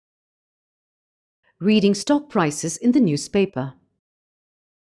Reading stock prices in the newspaper.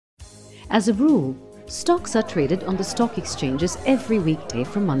 As a rule, stocks are traded on the stock exchanges every weekday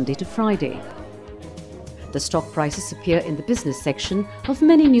from Monday to Friday. The stock prices appear in the business section of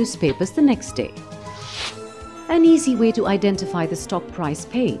many newspapers the next day. An easy way to identify the stock price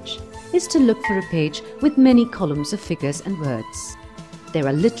page is to look for a page with many columns of figures and words. There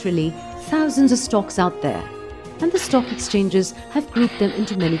are literally thousands of stocks out there, and the stock exchanges have grouped them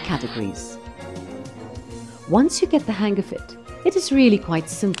into many categories. Once you get the hang of it, it is really quite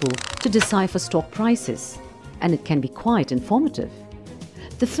simple to decipher stock prices, and it can be quite informative.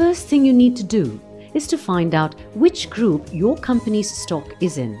 The first thing you need to do is to find out which group your company's stock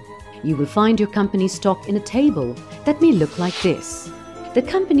is in. You will find your company's stock in a table that may look like this. The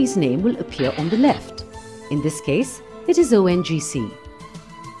company's name will appear on the left. In this case, it is ONGC.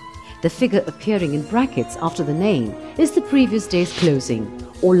 The figure appearing in brackets after the name is the previous day's closing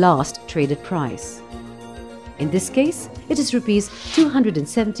or last traded price. In this case, it is Rs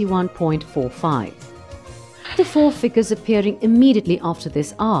 271.45. The four figures appearing immediately after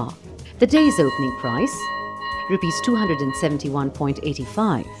this are the day's opening price, Rs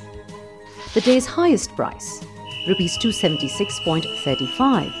 271.85, the day's highest price, Rs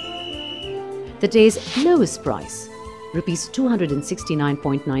 276.35, the day's lowest price, Rs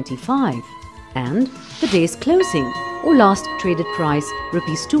 269.95, and the day's closing or last traded price,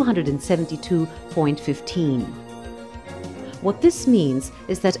 Rs 272.15. What this means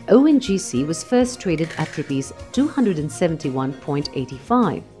is that ONGC was first traded at Rs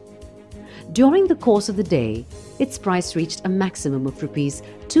 271.85. During the course of the day, its price reached a maximum of Rs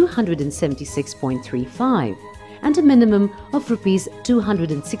 276.35 and a minimum of Rs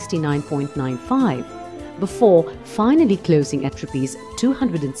 269.95 before finally closing at Rs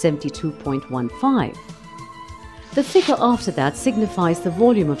 272.15. The figure after that signifies the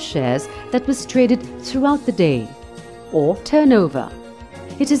volume of shares that was traded throughout the day, or turnover.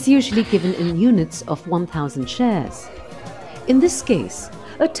 It is usually given in units of 1,000 shares. In this case,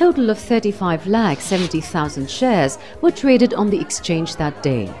 a total of 35,70,000 shares were traded on the exchange that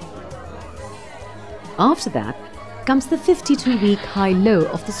day. After that comes the 52-week high-low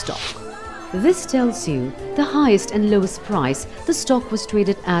of the stock. This tells you the highest and lowest price the stock was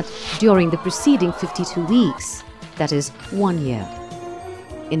traded at during the preceding 52 weeks, that is 1 year.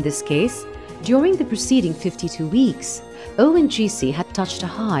 In this case, during the preceding 52 weeks, ONGC had touched a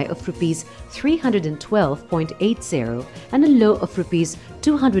high of Rs 312.80 and a low of Rs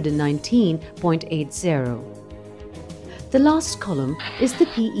 219.80. The last column is the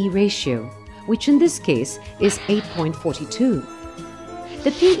PE ratio, which in this case is 8.42.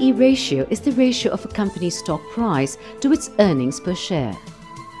 The PE ratio is the ratio of a company's stock price to its earnings per share.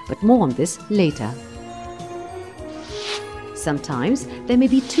 But more on this later. Sometimes there may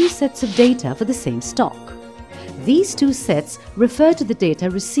be two sets of data for the same stock. These two sets refer to the data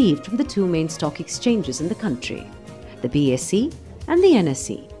received from the two main stock exchanges in the country, the BSE and the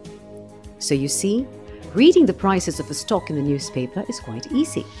NSE. So you see, reading the prices of a stock in the newspaper is quite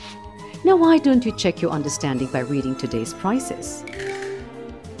easy. Now why don't you check your understanding by reading today's prices?